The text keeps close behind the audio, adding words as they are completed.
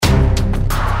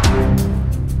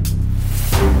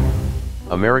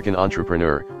American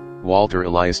entrepreneur, Walter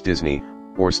Elias Disney,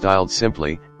 or styled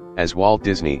simply, as Walt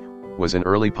Disney, was an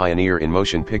early pioneer in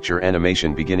motion picture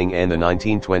animation beginning in the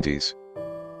 1920s.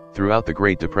 Throughout the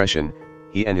Great Depression,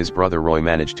 he and his brother Roy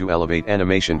managed to elevate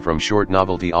animation from short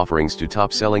novelty offerings to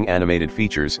top-selling animated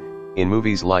features, in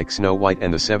movies like Snow White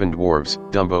and the Seven Dwarfs,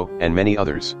 Dumbo, and many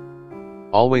others.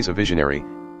 Always a visionary,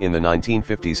 in the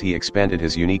 1950s he expanded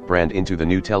his unique brand into the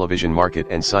new television market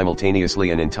and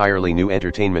simultaneously an entirely new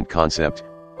entertainment concept,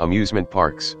 amusement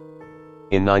parks.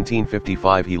 In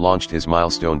 1955 he launched his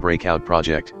milestone breakout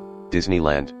project,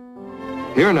 Disneyland.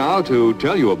 Here now to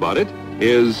tell you about it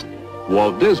is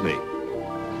Walt Disney.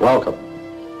 Welcome.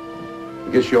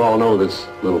 I guess you all know this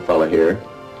little fella here.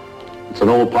 It's an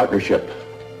old partnership.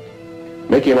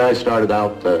 Mickey and I started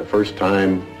out the first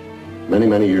time many,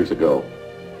 many years ago.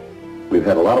 We've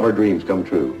had a lot of our dreams come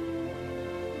true.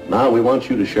 Now we want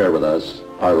you to share with us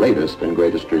our latest and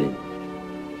greatest dream.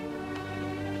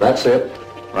 That's it,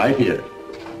 right here.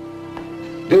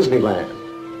 Disneyland.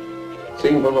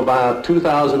 Seen from about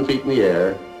 2,000 feet in the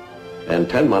air and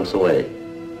 10 months away.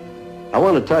 I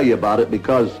want to tell you about it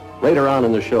because later on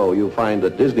in the show you'll find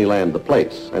that Disneyland the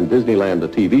place and Disneyland the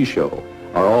TV show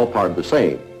are all part of the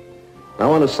same.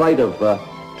 Now on a site of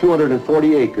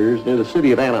 240 acres near the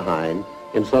city of Anaheim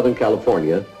in Southern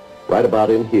California, right about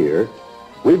in here,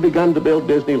 we've begun to build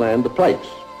Disneyland the place.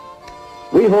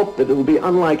 We hope that it will be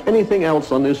unlike anything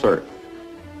else on this earth.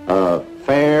 A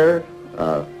fair,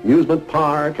 amusement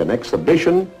park, an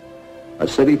exhibition, a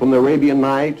city from the Arabian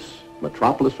Nights,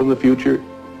 metropolis from the future.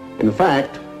 In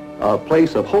fact, a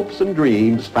place of hopes and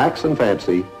dreams, facts and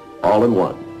fancy, all in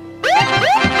one.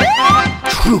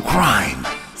 True crime.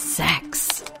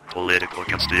 Sex. Political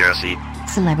conspiracy.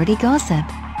 Celebrity gossip.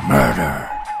 Murder.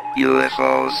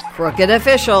 UFOs. Crooked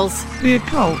officials. The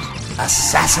occult.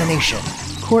 Assassination.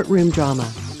 Courtroom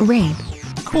drama. Rape.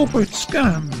 Corporate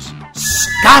scams.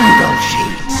 Scandal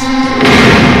Sheets.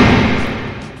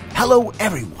 Hello,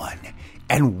 everyone,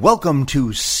 and welcome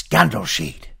to Scandal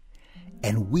Sheet.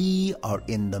 And we are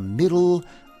in the middle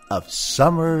of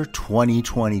summer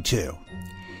 2022.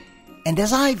 And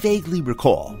as I vaguely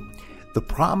recall, the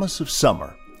promise of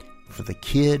summer for the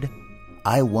kid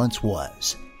I once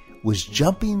was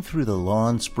jumping through the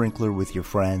lawn sprinkler with your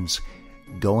friends,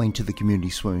 going to the community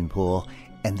swimming pool,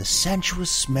 and the sensuous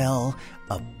smell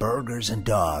of burgers and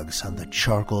dogs on the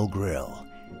charcoal grill,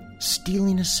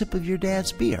 stealing a sip of your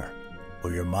dad's beer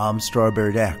or your mom's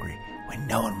strawberry daiquiri when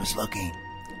no one was looking.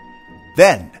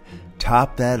 Then,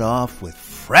 top that off with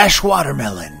fresh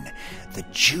watermelon, the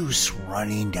juice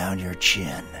running down your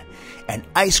chin, and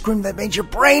ice cream that made your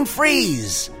brain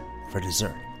freeze for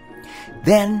dessert.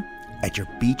 Then, at your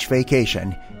beach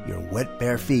vacation, your wet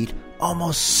bare feet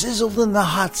almost sizzled in the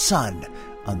hot sun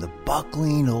on the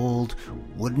buckling old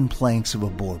wooden planks of a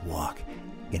boardwalk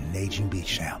in an aging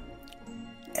beach town.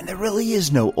 And there really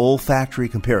is no olfactory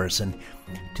comparison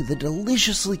to the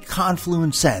deliciously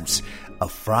confluent scents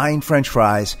of frying French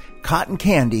fries, cotton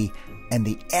candy, and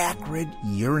the acrid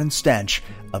urine stench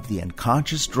of the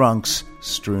unconscious drunks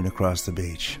strewn across the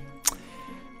beach.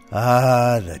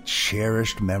 Ah, the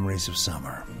cherished memories of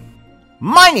summer.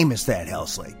 My name is Thad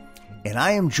Helsley, and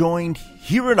I am joined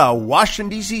here in our Washington,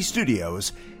 D.C.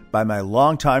 studios by my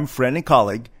longtime friend and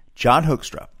colleague, John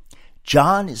Hoekstra.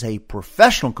 John is a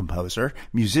professional composer,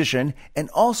 musician, and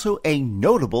also a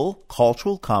notable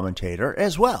cultural commentator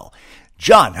as well.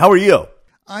 John, how are you?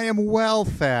 I am well,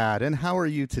 Thad, and how are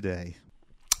you today?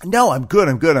 No, I'm good.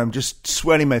 I'm just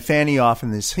sweating my fanny off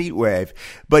in this heat wave.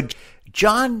 But,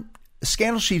 John,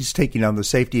 Scandal Sheet is taking on the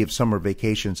safety of summer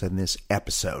vacations in this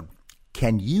episode.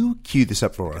 Can you cue this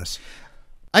up for us?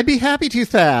 I'd be happy to,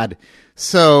 Thad.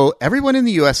 So everyone in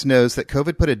the U.S. knows that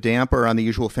COVID put a damper on the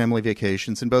usual family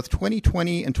vacations in both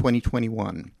 2020 and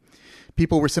 2021.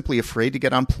 People were simply afraid to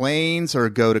get on planes or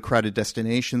go to crowded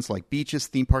destinations like beaches,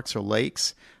 theme parks, or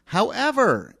lakes.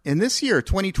 However, in this year,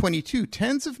 2022,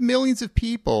 tens of millions of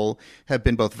people have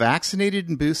been both vaccinated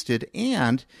and boosted,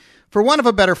 and, for want of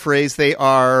a better phrase, they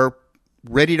are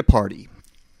ready to party.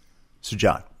 So,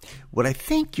 John, what I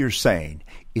think you're saying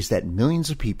is that millions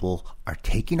of people are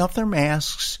taking off their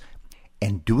masks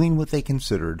and doing what they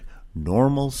considered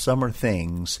normal summer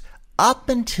things up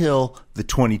until the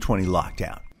 2020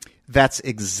 lockdown. That's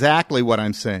exactly what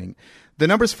I'm saying. The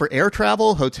numbers for air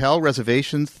travel, hotel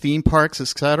reservations, theme parks,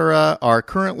 etc. are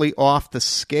currently off the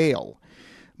scale,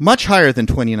 much higher than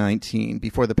 2019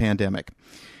 before the pandemic.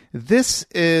 This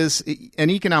is an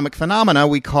economic phenomena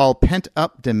we call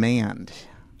pent-up demand.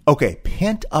 Okay,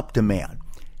 pent-up demand.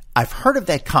 I've heard of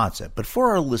that concept, but for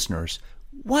our listeners,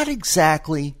 what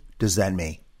exactly does that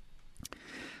mean?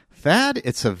 Thad,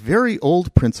 it's a very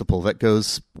old principle that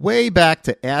goes way back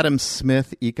to Adam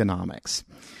Smith economics.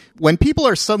 When people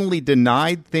are suddenly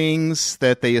denied things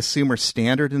that they assume are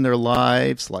standard in their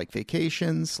lives, like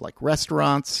vacations, like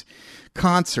restaurants,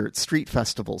 concerts, street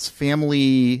festivals,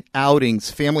 family outings,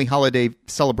 family holiday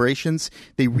celebrations,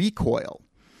 they recoil.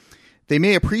 They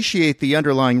may appreciate the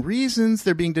underlying reasons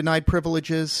they're being denied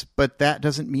privileges, but that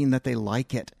doesn't mean that they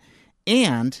like it.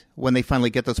 And when they finally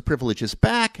get those privileges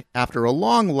back after a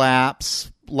long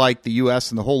lapse, like the U.S.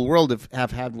 and the whole world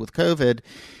have had with COVID,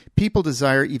 people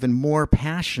desire even more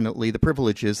passionately the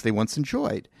privileges they once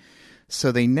enjoyed.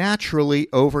 So they naturally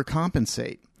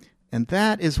overcompensate. And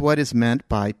that is what is meant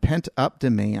by pent-up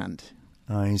demand.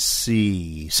 I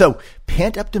see. So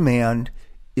pent-up demand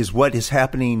is what is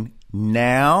happening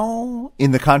now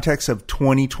in the context of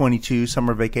 2022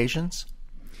 summer vacations?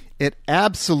 It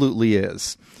absolutely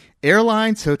is.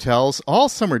 Airlines, hotels, all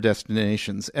summer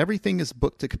destinations, everything is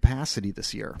booked to capacity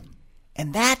this year.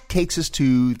 And that takes us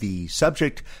to the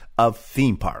subject of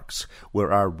theme parks,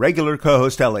 where our regular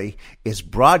co-host Ellie is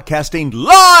broadcasting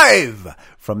live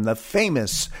from the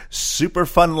famous Super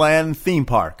Funland theme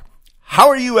park. How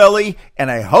are you, Ellie? And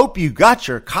I hope you got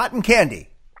your cotton candy.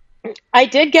 I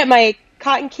did get my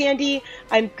cotton candy.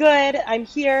 I'm good. I'm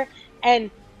here.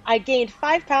 And I gained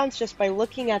 5 pounds just by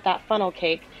looking at that funnel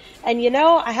cake. And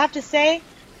I have to say,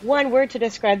 one word to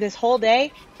describe this whole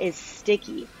day is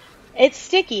sticky. It's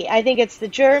sticky. I think it's the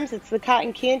germs, it's the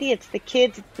cotton candy, it's the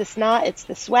kids, it's the snot, it's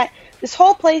the sweat. This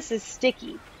whole place is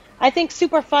sticky. I think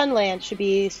Super Fun Land should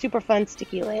be Super Fun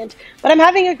Sticky Land. But I'm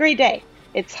having a great day.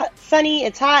 It's sunny,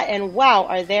 it's hot, and wow,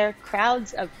 are there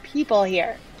crowds of people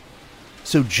here.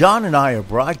 So John and I are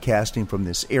broadcasting from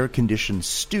this air-conditioned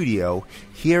studio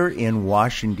here in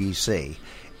Washington, D.C.,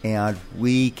 and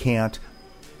we can't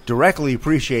directly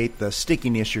appreciate the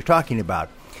stickiness you're talking about.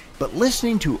 But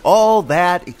listening to all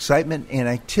that excitement and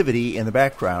activity in the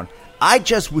background, I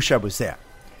just wish I was there.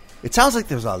 It sounds like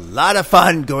there's a lot of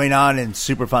fun going on in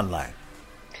Super Funland.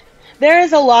 There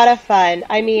is a lot of fun.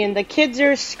 I mean, the kids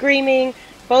are screaming,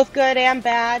 both good and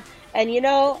bad. And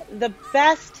the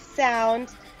best sound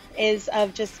is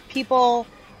of just people,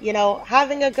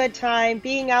 having a good time,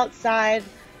 being outside,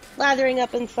 lathering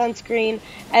up in sunscreen.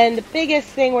 And the biggest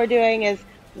thing we're doing is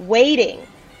waiting.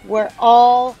 We're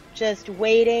all just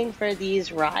waiting for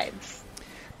these rides.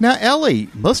 Now, Ellie,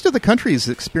 most of the country is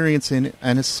experiencing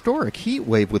an historic heat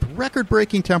wave with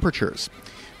record-breaking temperatures.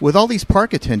 With all these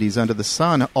park attendees under the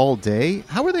sun all day,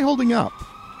 how are they holding up?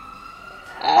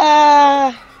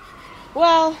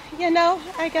 Well,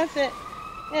 I guess it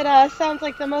sounds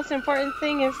like the most important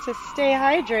thing is to stay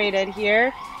hydrated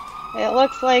here. It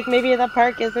looks like maybe the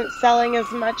park isn't selling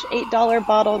as much $8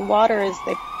 bottled water as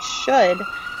they should.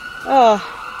 Oh,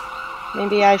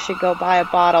 maybe I should go buy a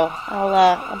bottle.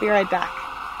 I'll be right back.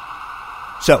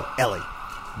 So, Ellie,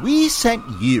 we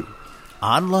sent you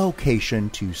on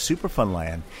location to Super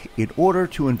Funland in order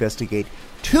to investigate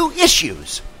 2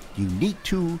 issues unique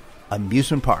to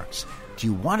amusement parks. Do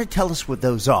you want to tell us what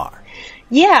those are?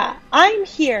 Yeah, I'm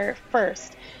here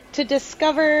first to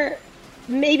discover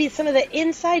maybe some of the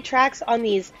inside tracks on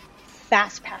these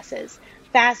fast passes,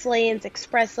 fast lanes,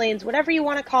 express lanes, whatever you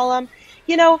want to call them.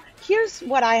 Here's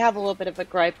what I have a little bit of a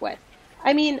gripe with.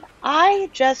 I mean, I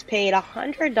just paid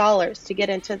 $100 to get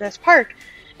into this park,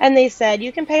 and they said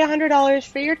you can pay $100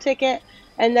 for your ticket,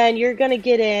 and then you're going to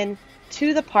get in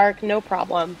to the park, no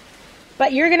problem.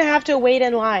 But you're going to have to wait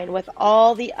in line with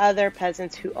all the other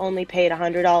peasants who only paid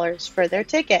 $100 for their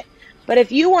ticket. But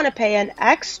if you want to pay an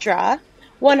extra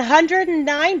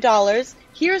 $109,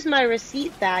 here's my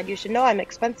receipt, Thad. You should know I'm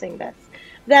expensing this.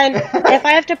 Then if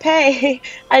I have to pay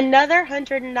another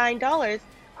 $109,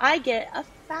 I get a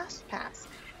fast pass.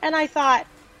 And I thought,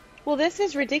 well, this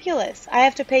is ridiculous. I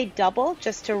have to pay double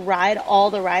just to ride all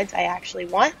the rides I actually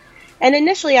want. And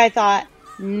initially I thought,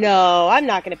 no, I'm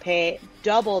not going to pay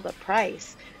double the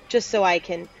price just so I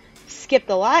can skip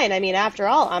the line. I mean, after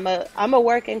all, I'm a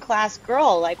working class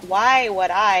girl. Like, why would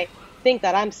I think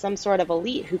that I'm some sort of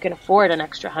elite who can afford an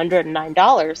extra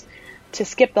 $109 to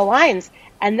skip the lines?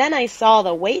 And then I saw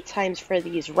the wait times for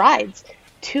these rides,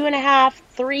 2.5,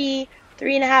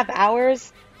 3.5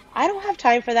 hours. I don't have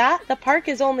time for that. The park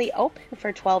is only open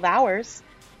for 12 hours.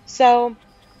 So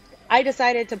I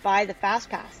decided to buy the Fast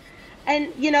Pass.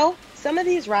 And, some of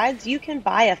these rides, you can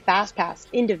buy a Fast Pass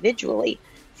individually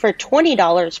for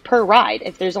 $20 per ride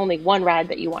if there's only one ride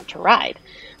that you want to ride.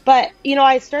 But,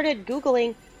 I started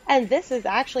Googling, and this is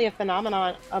actually a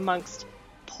phenomenon amongst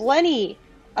plenty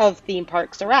of theme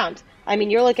parks around. I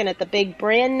mean, you're looking at the big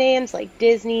brand names like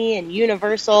Disney and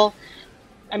Universal.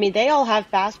 I mean, they all have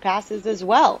Fast Passes as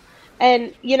well.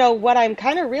 And, what I'm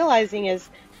kind of realizing is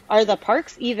are the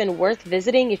parks even worth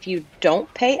visiting if you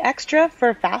don't pay extra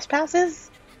for fast passes?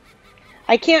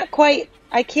 I can't quite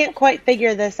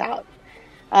figure this out.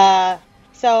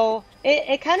 So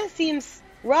it kind of seems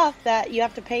rough that you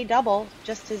have to pay double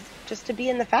just to be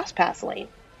in the fast pass lane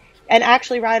and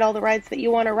actually ride all the rides that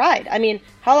you want to ride. I mean,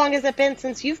 how long has it been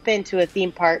since you've been to a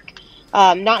theme park?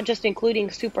 Not just including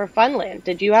Super Funland.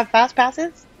 Did you have fast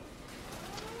passes?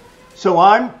 So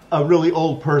I'm a really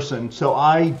old person, so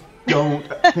I don't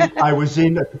think I was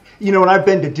in, and I've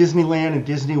been to Disneyland and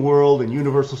Disney World and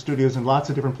Universal Studios and lots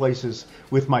of different places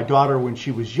with my daughter when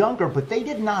she was younger, but they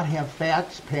did not have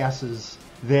fast passes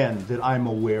then that I'm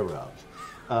aware of.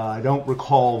 I don't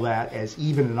recall that as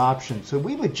even an option. So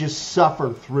we would just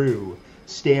suffer through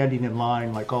standing in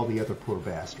line like all the other poor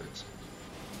bastards.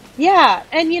 Yeah,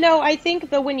 and I think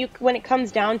that when it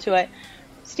comes down to it,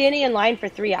 standing in line for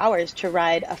 3 hours to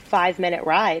ride a 5-minute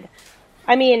ride,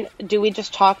 I mean, do we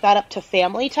just chalk that up to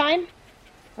family time?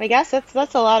 I guess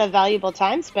that's a lot of valuable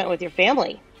time spent with your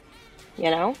family,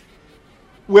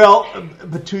 Well,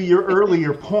 but to your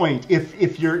earlier point,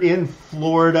 if you're in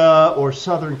Florida or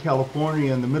Southern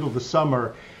California in the middle of the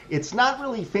summer, it's not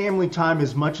really family time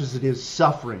as much as it is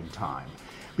suffering time.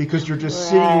 Because you're just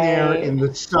sitting there in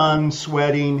the sun,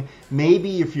 sweating.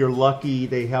 Maybe if you're lucky,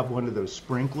 they have one of those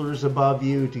sprinklers above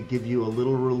you to give you a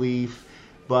little relief.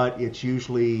 But it's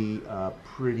usually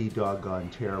pretty doggone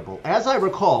terrible. As I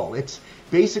recall, it's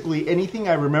basically anything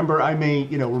I remember. I may,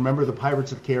 remember the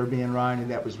Pirates of the Caribbean ride, and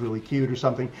that was really cute or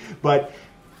something. But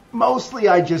mostly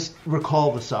I just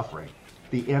recall the suffering,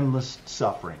 the endless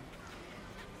suffering.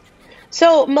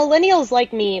 So millennials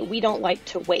like me, we don't like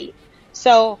to wait.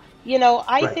 So...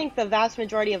 I think the vast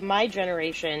majority of my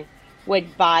generation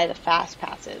would buy the fast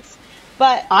passes.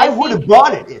 But I would have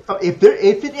bought it.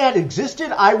 If it had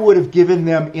existed, I would have given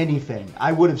them anything.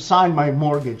 I would have signed my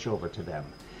mortgage over to them.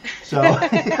 So,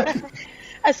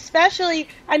 especially,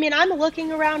 I mean, I'm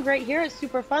looking around right here at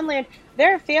Super Funland.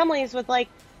 There are families with like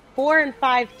 4 and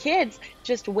 5 kids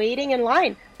just waiting in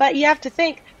line. But you have to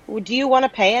think, do you want to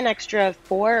pay an extra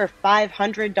 $400 or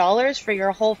 $500 for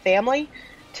your whole family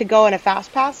to go in a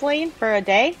fast pass lane for a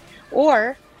day?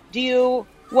 Or do you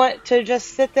want to just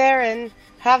sit there and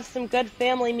have some good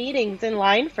family meetings in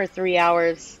line for 3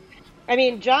 hours? I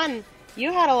mean, John,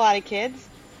 you had a lot of kids.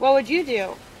 What would you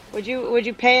do? Would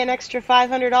you pay an extra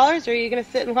 $500, or are you going to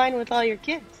sit in line with all your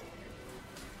kids?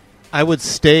 I would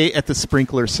stay at the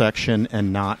sprinkler section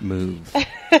and not move.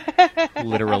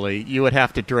 Literally. You would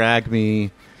have to drag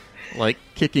me like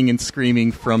kicking and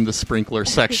screaming from the sprinkler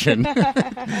section.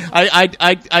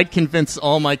 I'd convince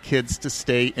all my kids to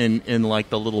stay in like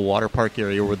the little water park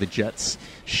area where the jets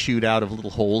shoot out of little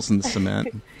holes in the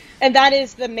cement. And that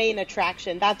is the main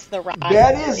attraction. That's the ride.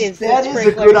 That is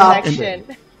a good option.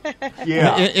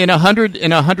 Yeah. In a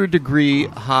 100-degree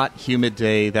hot humid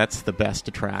day, that's the best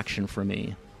attraction for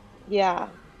me. Yeah.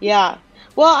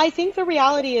 Well, I think the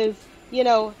reality is,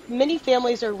 many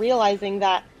families are realizing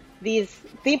that these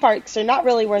theme parks are not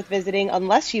really worth visiting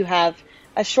unless you have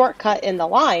a shortcut in the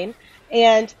line.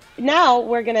 And now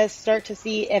we're going to start to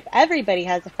see if everybody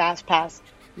has a fast pass.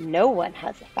 No one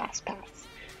has a fast pass.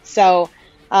 So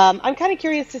I'm kind of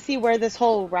curious to see where this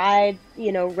whole ride,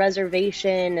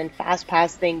 reservation and fast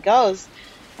pass thing goes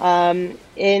in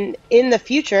the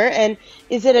future. And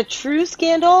is it a true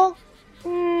scandal?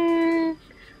 I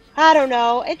don't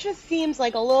know. It just seems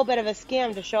like a little bit of a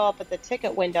scam to show up at the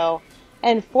ticket window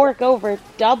and fork over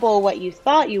double what you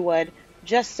thought you would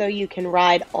just so you can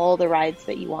ride all the rides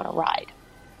that you want to ride.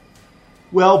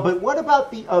 Well, but what about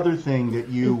the other thing that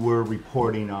you were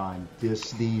reporting on?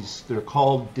 They're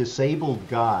called disabled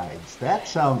guides. That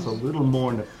sounds a little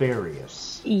more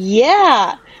nefarious.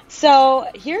 Yeah. So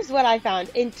here's what I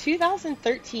found. In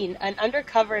 2013, an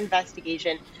undercover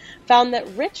investigation found that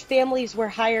rich families were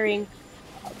hiring,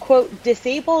 quote,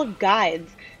 disabled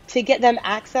guides to get them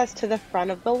access to the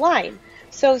front of the line.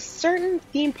 So certain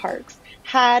theme parks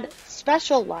had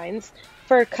special lines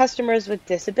for customers with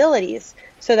disabilities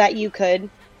so that you could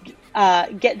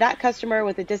get that customer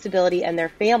with a disability and their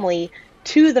family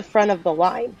to the front of the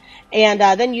line. And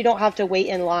then you don't have to wait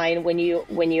in line when you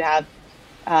have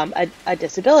a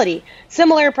disability.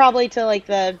 Similar probably to like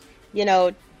the,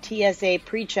 TSA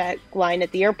pre-check line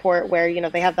at the airport where,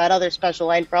 they have that other special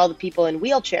line for all the people in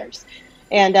wheelchairs.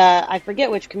 And I forget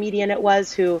which comedian it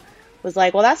was who was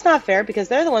like, well, that's not fair because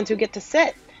they're the ones who get to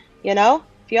sit.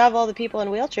 If you have all the people in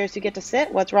wheelchairs who get to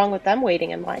sit, what's wrong with them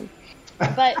waiting in line?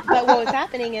 But what was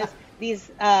happening is these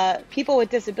people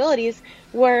with disabilities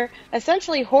were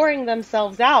essentially whoring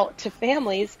themselves out to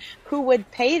families who would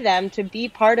pay them to be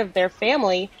part of their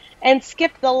family and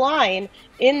skip the line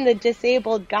in the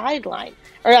disabled guideline,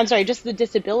 or I'm sorry, just the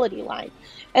disability line.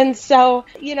 And so,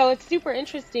 it's super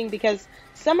interesting because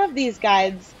some of these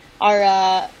guides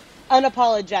are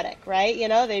unapologetic, right?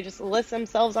 They just list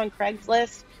themselves on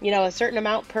Craigslist, a certain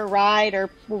amount per ride or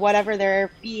whatever their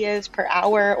fee is per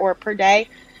hour or per day.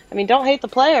 I mean, don't hate the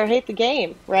player, hate the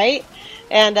game, right?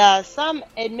 And some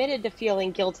admitted to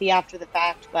feeling guilty after the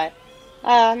fact, but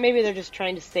maybe they're just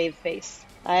trying to save face.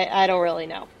 I don't really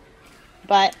know.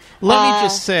 But let me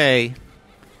just say,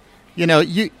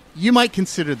 you might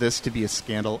consider this to be a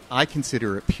scandal. I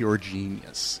consider it pure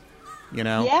genius.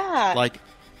 Yeah. Like,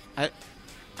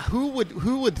 who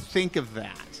would think of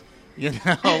that?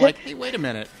 Like, hey, wait a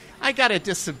minute, I got a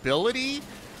disability.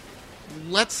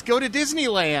 Let's go to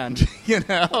Disneyland,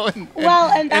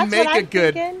 and make what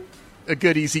a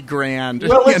good easy grand.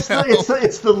 Well,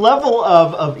 it's the level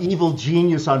of evil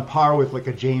genius on par with like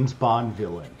a James Bond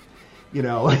villain.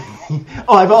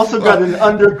 I've also got an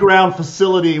underground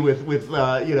facility with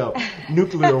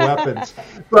nuclear weapons,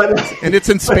 and it's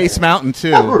in Space Mountain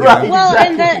too. Right? Well,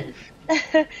 exactly.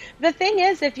 and the thing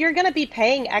is, if you're going to be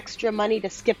paying extra money to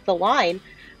skip the line,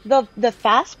 the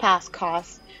fast pass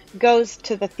cost goes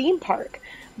to the theme park.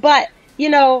 But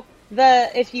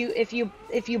if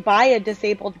you buy a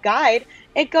disabled guide,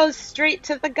 it goes straight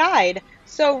to the guide.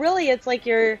 So really, it's like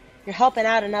you're helping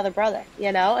out another brother.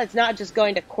 It's not just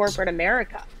going to corporate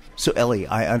America. So Ellie,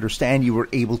 I understand you were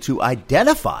able to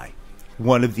identify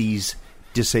one of these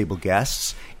disabled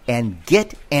guests and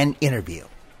get an interview.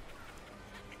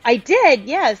 I did,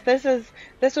 yes. This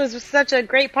was such a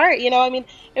great part.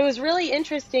 It was really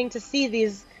interesting to see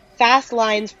these fast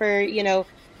lines for,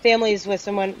 families with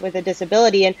someone with a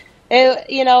disability. And,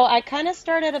 I kind of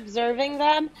started observing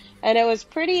them, and it was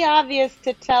pretty obvious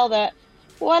to tell that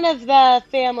one of the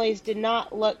families did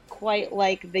not look quite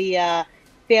like the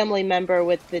family member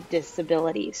with the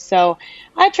disability. So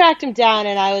I tracked him down,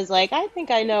 and I was like, I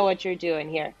think I know what you're doing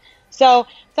here. So,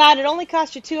 Thad, it only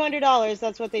cost you $200.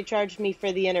 That's what they charged me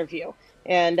for the interview.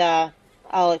 And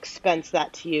I'll expense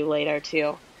that to you later,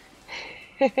 too.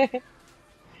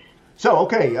 So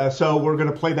we're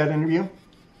going to play that interview?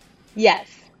 Yes.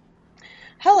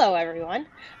 Hello, everyone.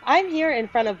 I'm here in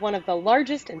front of one of the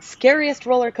largest and scariest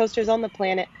roller coasters on the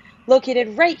planet,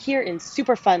 located right here in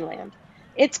Super Funland.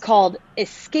 It's called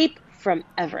Escape from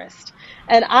Everest.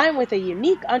 And I'm with a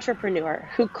unique entrepreneur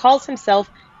who calls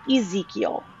himself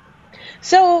Ezekiel.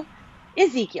 So,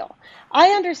 Ezekiel, I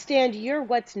understand you're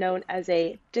what's known as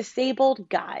a disabled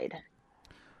guide.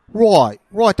 Right,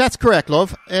 that's correct,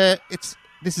 love.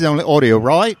 This is only audio,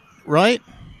 right?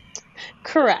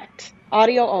 Correct.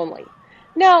 Audio only.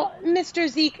 Now, Mr.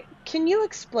 Zeke, can you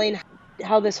explain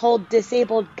how this whole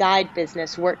disabled guide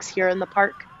business works here in the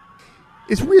park?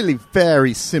 It's really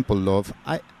very simple, love.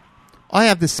 I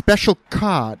have this special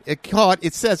card.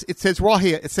 It says right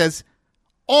here, it says,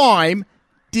 I'm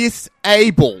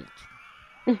disabled.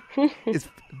 It's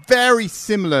very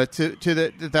similar to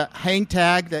the hang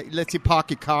tag that lets you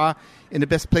park your car in the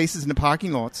best places in the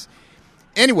parking lots.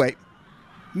 Anyway,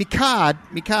 my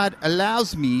card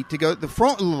allows me to go to the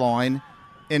front of the line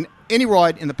in any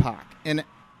ride in the park, and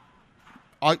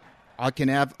I can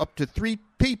have up to 3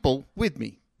 people with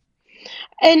me.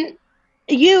 And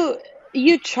you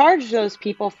charge those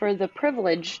people for the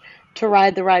privilege to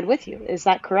ride the ride with you. Is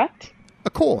that correct?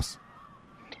 Of course.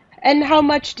 And how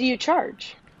much do you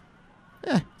charge?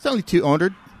 It's only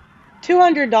 $200.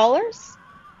 $200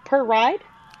 per ride?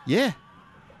 Yeah.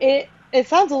 It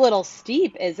sounds a little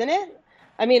steep, isn't it?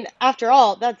 I mean, after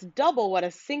all, that's double what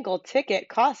a single ticket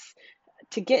costs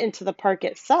to get into the park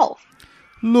itself.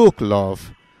 Look,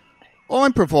 love,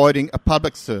 I'm providing a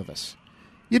public service.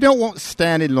 You don't want to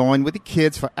stand in line with the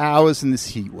kids for hours in this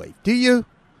heat wave, do you?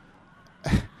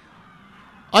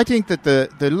 I think that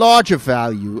the larger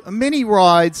value, many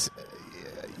rides,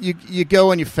 you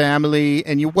go on your family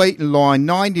and you wait in line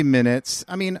 90 minutes.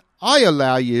 I mean, I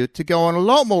allow you to go on a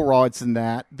lot more rides than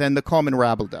that than the common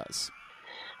rabble does.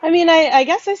 I mean, I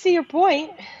guess I see your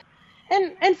point.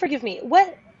 And forgive me,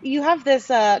 you have this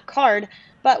card,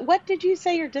 but what did you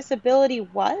say your disability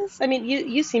was? I mean,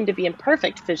 you seem to be in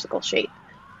perfect physical shape.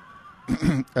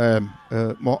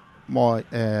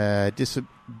 My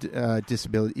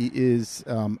disability is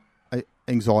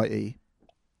anxiety.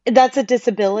 That's a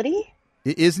disability?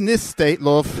 It is in this state,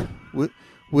 love,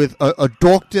 with a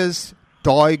doctor's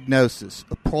diagnosis,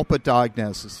 a proper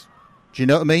diagnosis. Do you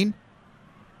know what I mean?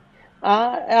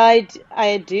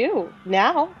 I do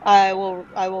now. I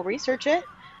will research it.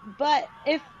 But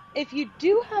if you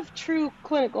do have true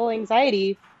clinical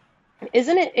anxiety,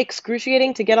 isn't it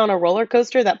excruciating to get on a roller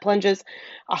coaster that plunges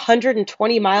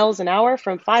 120 miles an hour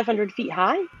from 500 feet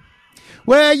high?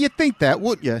 Well, you'd think that,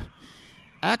 wouldn't you?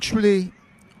 Actually,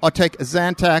 I take a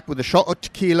Zantac with a shot of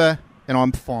tequila, and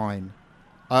I'm fine.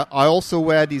 I also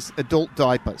wear these adult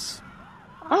diapers.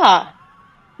 Ah,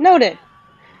 noted.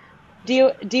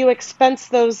 Do you expense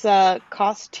those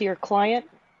costs to your client?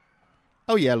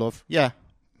 Oh, yeah, love. Yeah.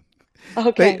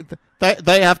 Okay.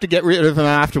 They have to get rid of them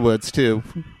afterwards, too.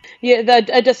 Yeah,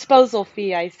 a disposal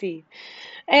fee, I see.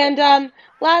 And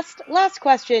last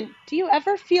question. Do you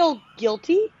ever feel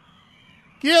guilty?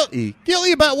 Guilty?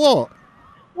 Guilty about what?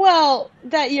 Well,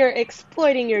 that you're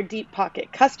exploiting your deep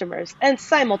pocket customers and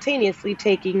simultaneously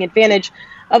taking advantage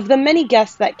of the many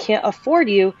guests that can't afford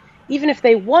you, even if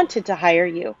they wanted to hire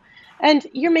you. And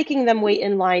you're making them wait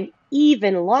in line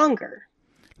even longer.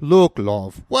 Look,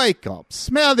 love, wake up,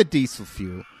 smell the diesel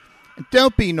fuel, and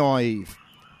don't be naive.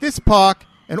 This park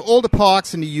and all the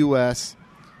parks in the U.S.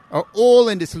 are all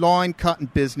in this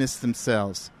line-cutting business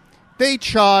themselves. They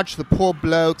charge the poor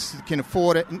blokes who can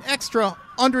afford it an extra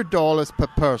 $100 per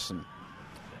person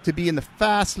to be in the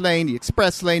fast lane, the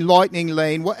express lane, lightning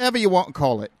lane, whatever you want to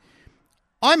call it.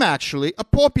 I'm actually a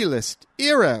populist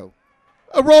hero,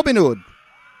 a Robin Hood,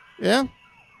 yeah,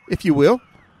 if you will.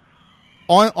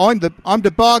 I'm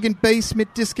the bargain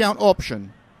basement discount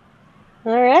option.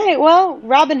 All right, well,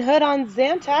 Robin Hood on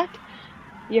Zantac.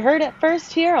 You heard it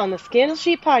first here on the Scandal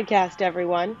Sheet Podcast,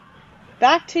 everyone.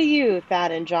 Back to you,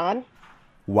 Thad and John.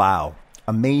 Wow.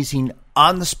 Amazing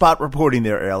on-the-spot reporting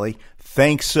there, Ellie.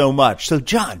 Thanks so much. So,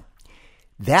 John,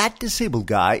 that disabled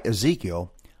guy,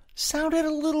 Ezekiel, sounded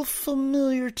a little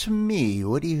familiar to me.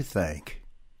 What do you think?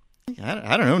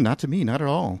 I don't know. Not to me. Not at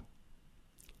all.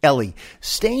 Ellie,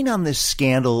 staying on this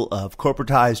scandal of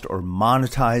corporatized or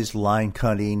monetized line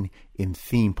cutting in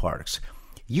theme parks,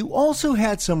 you also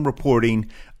had some reporting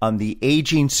on the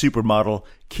aging supermodel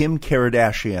Kim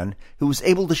Kardashian, who was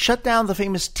able to shut down the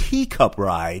famous teacup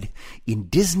ride in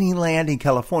Disneyland in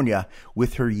California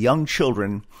with her young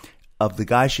children of the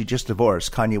guy she just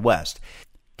divorced, Kanye West.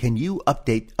 Can you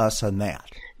update us on that?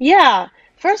 Yeah.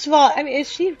 First of all, I mean,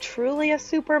 is she truly a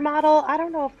supermodel? I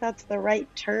don't know if that's the right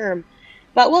term.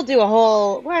 But we'll do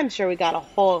I'm sure we got a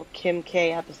whole Kim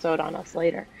K episode on us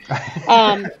later.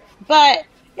 But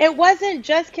it wasn't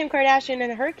just Kim Kardashian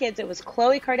and her kids. It was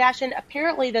Khloe Kardashian.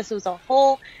 Apparently, this was a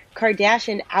whole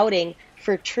Kardashian outing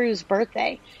for True's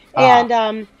birthday,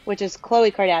 and which is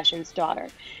Khloe Kardashian's daughter.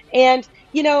 And,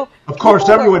 you know, of course,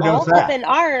 everyone knows that. Up in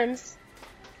arms.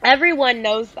 Everyone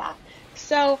knows that.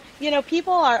 So, you know,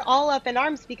 people are all up in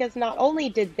arms because not only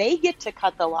did they get to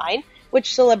cut the line,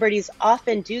 which celebrities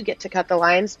often do get to cut the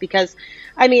lines because,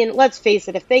 I mean, let's face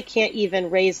it, if they can't even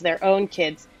raise their own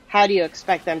kids, how do you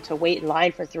expect them to wait in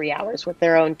line for 3 hours with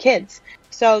their own kids?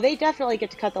 So they definitely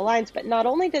get to cut the lines, but not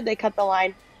only did they cut the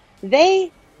line,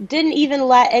 they didn't even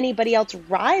let anybody else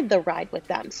ride the ride with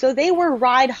them. So they were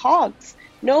ride hogs.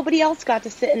 Nobody else got to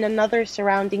sit in another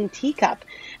surrounding teacup.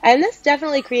 And this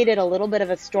definitely created a little bit of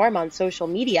a storm on social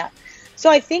media. So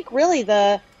I think really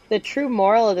the true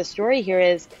moral of the story here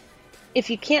is, if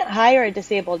you can't hire a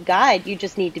disabled guide, you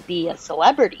just need to be a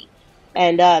celebrity.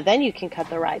 And then you can cut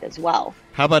the ride as well.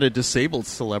 How about a disabled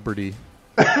celebrity?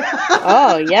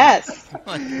 Oh, yes.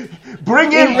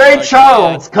 Bring in Ray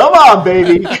Charles. Come on,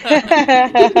 baby.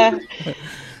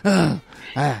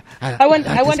 I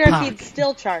wonder if he'd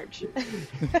still charge.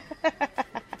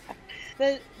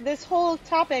 This whole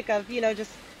topic of, you know,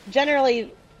 just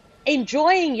generally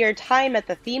enjoying your time at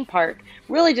the theme park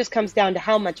really just comes down to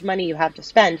how much money you have to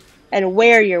spend and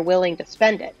where you're willing to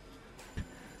spend it.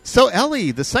 So,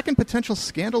 Ellie, the second potential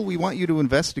scandal we want you to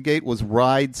investigate was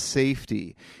ride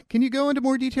safety. Can you go into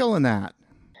more detail on that?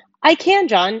 I can,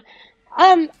 John.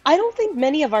 I don't think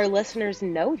many of our listeners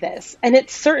know this, and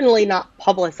it's certainly not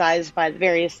publicized by the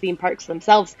various theme parks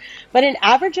themselves, but an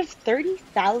average of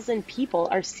 30,000 people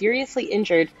are seriously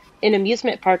injured in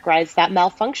amusement park rides that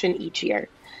malfunction each year.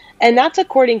 And that's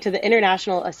according to the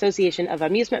International Association of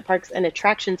Amusement Parks and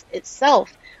Attractions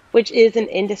itself, which is an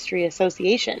industry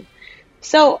association.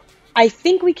 So I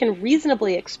think we can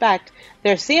reasonably expect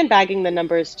they're sandbagging the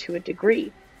numbers to a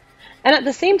degree. And at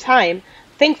the same time,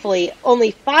 thankfully,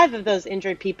 only 5 of those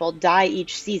injured people die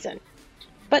each season.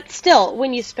 But still,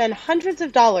 when you spend hundreds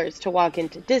of dollars to walk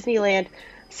into Disneyland,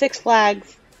 Six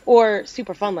Flags, or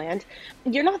Super Funland,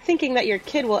 you're not thinking that your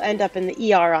kid will end up in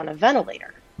the ER on a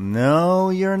ventilator. No,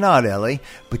 you're not, Ellie.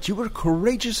 But you were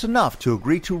courageous enough to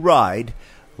agree to ride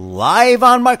live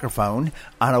on microphone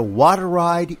on a water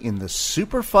ride in the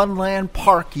Super Funland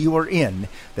park you are in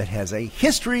that has a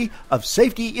history of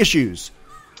safety issues.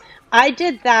 I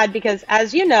did that because,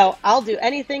 as you know, I'll do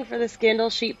anything for the Scandal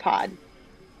Sheet Pod.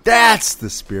 That's the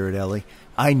spirit, Ellie.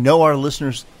 I know our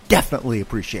listeners definitely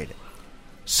appreciate it.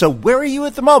 So where are you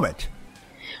at the moment?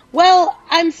 Well,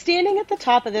 I'm standing at the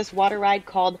top of this water ride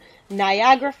called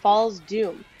Niagara Falls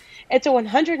Doom. It's a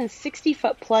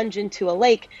 160-foot plunge into a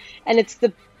lake, and it's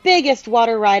the biggest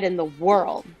water ride in the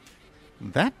world.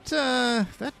 That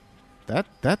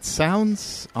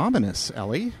sounds ominous,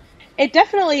 Ellie. It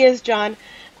definitely is, John.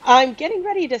 I'm getting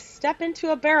ready to step into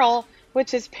a barrel,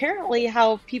 which is apparently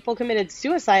how people committed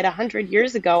suicide 100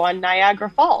 years ago on Niagara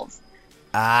Falls.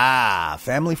 Ah,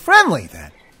 family friendly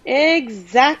then.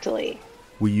 Exactly.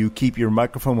 Will you keep your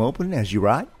microphone open as you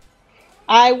ride?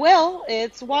 I will.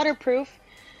 It's waterproof.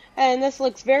 And this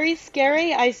looks very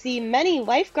scary. I see many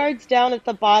lifeguards down at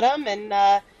the bottom,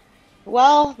 and,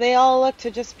 well, they all look to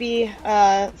just be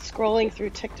scrolling through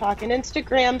TikTok and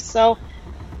Instagram, so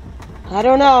I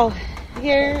don't know.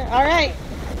 Here, all right.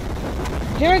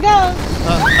 Here it goes.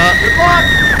 Good luck.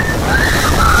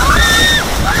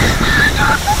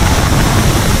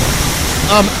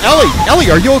 Ellie,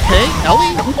 are you okay?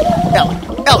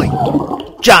 Ellie.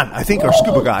 John, I think our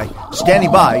scuba guy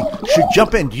standing by should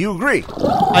jump in. Do you agree?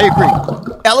 I agree.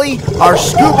 Ellie, our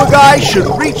scuba guy should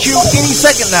reach you any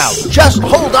second now. Just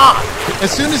hold on.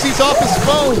 As soon as he's off his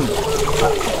phone.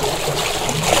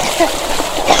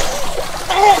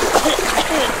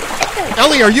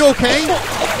 Ellie, are you okay?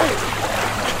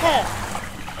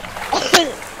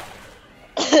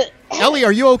 Ellie,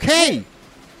 are you okay?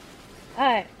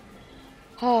 Hi.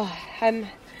 Oh, I'm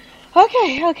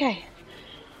okay.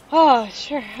 Oh,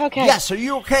 sure, okay. Yes, are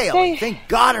you okay, Ellie? Thank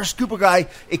God our scuba guy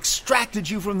extracted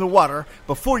you from the water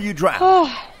before you drowned.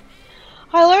 Oh,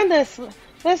 I learned this.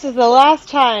 This is the last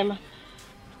time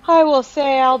I will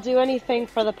say I'll do anything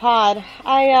for the pod.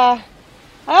 I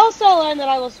also learned that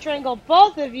I will strangle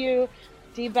both of you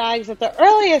D-bags at the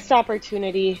earliest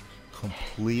opportunity.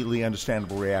 Completely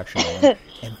understandable reaction, Ellen.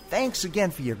 And thanks again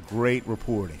for your great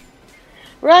reporting.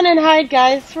 Run and hide,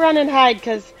 guys. Run and hide,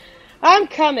 because I'm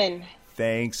coming.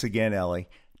 Thanks again, Ellie.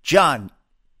 John,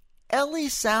 Ellie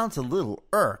sounds a little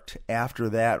irked after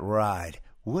that ride,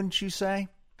 wouldn't you say?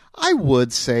 I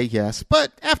would say yes,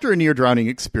 but after a near-drowning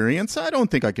experience, I don't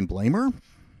think I can blame her.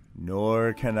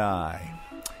 Nor can I.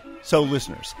 So,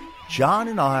 listeners, John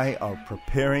and I are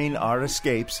preparing our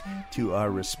escapes to our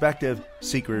respective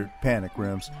secret panic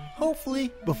rooms,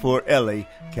 hopefully before Ellie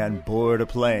can board a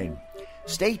plane.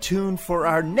 Stay tuned for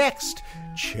our next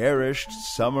cherished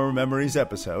Summer Memories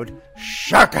episode,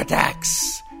 Shark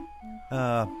Attacks!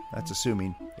 That's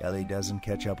assuming Ellie doesn't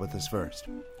catch up with us first.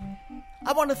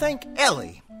 I want to thank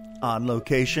Ellie on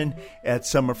location at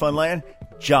Summer Funland,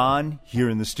 John here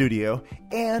in the studio,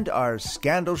 and our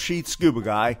Scandal Sheet scuba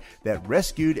guy that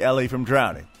rescued Ellie from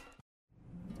drowning.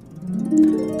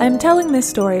 I'm telling this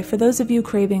story for those of you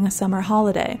craving a summer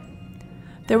holiday.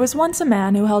 There was once a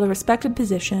man who held a respected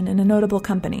position in a notable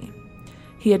company.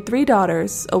 He had 3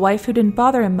 daughters, a wife who didn't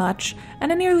bother him much,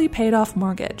 and a nearly paid-off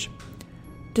mortgage.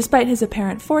 Despite his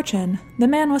apparent fortune, the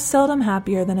man was seldom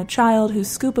happier than a child whose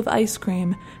scoop of ice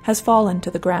cream has fallen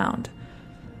to the ground.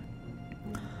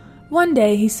 One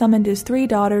day he summoned his 3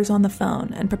 daughters on the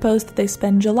phone and proposed that they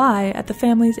spend July at the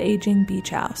family's aging beach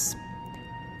house.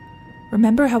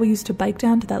 Remember how we used to bike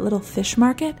down to that little fish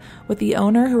market with the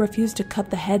owner who refused to cut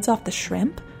the heads off the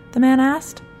shrimp? The man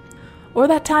asked. Or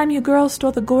that time you girls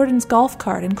stole the Gordon's golf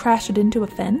cart and crashed it into a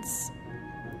fence?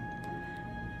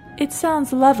 It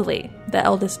sounds lovely, the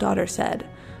eldest daughter said,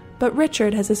 but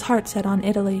Richard has his heart set on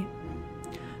Italy.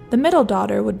 The middle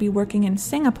daughter would be working in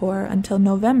Singapore until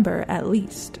November at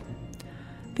least.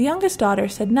 The youngest daughter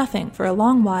said nothing for a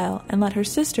long while and let her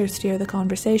sister steer the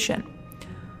conversation.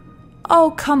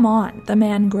 "Oh, come on," the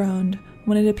man groaned,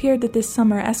 when it appeared that this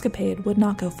summer escapade would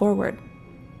not go forward.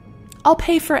 "I'll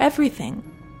pay for everything."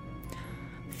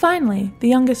 Finally, the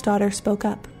youngest daughter spoke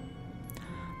up.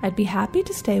 "I'd be happy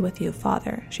to stay with you,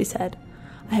 father," she said.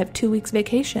 "I have 2 weeks'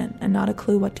 vacation and not a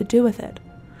clue what to do with it.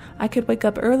 I could wake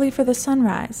up early for the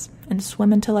sunrise and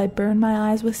swim until I burn my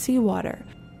eyes with seawater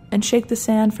and shake the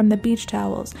sand from the beach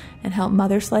towels and help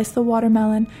mother slice the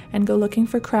watermelon and go looking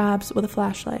for crabs with a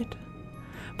flashlight.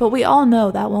 But we all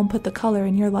know that won't put the color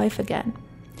in your life again,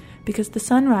 because the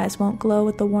sunrise won't glow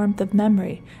with the warmth of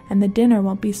memory, and the dinner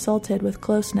won't be salted with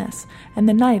closeness, and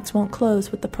the nights won't close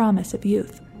with the promise of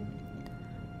youth."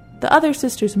 The other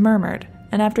sisters murmured,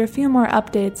 and after a few more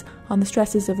updates on the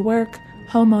stresses of work,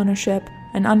 home ownership,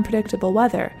 and unpredictable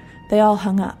weather, they all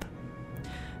hung up.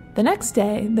 The next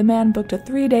day, the man booked a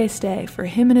 3-day stay for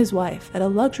him and his wife at a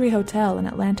luxury hotel in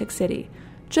Atlantic City,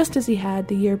 just as he had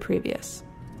the year previous.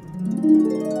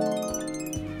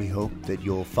 We hope that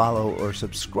you'll follow or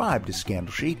subscribe to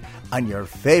Scandal Sheet on your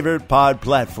favorite pod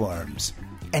platforms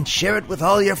and share it with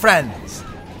all your friends.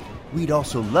 We'd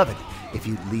also love it if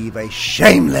you'd leave a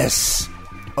shameless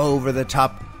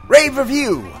over-the-top rave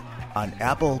review on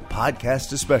Apple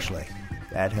Podcasts especially.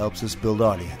 That helps us build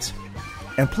audience.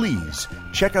 And please,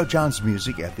 check out John's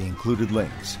music at the included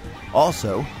links.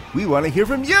 Also, we want to hear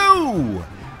from you!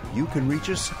 You can reach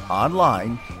us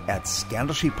online at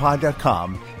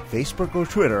scandalsheetpod.com, Facebook or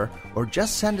Twitter, or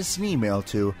just send us an email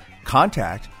to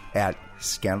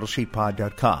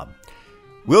contact@scandalsheetpod.com.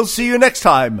 We'll see you next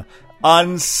time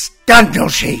on Scandal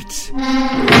Sheet!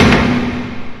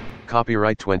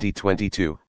 Copyright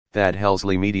 2022, Thad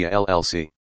Helsley Media LLC.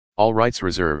 All rights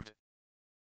reserved.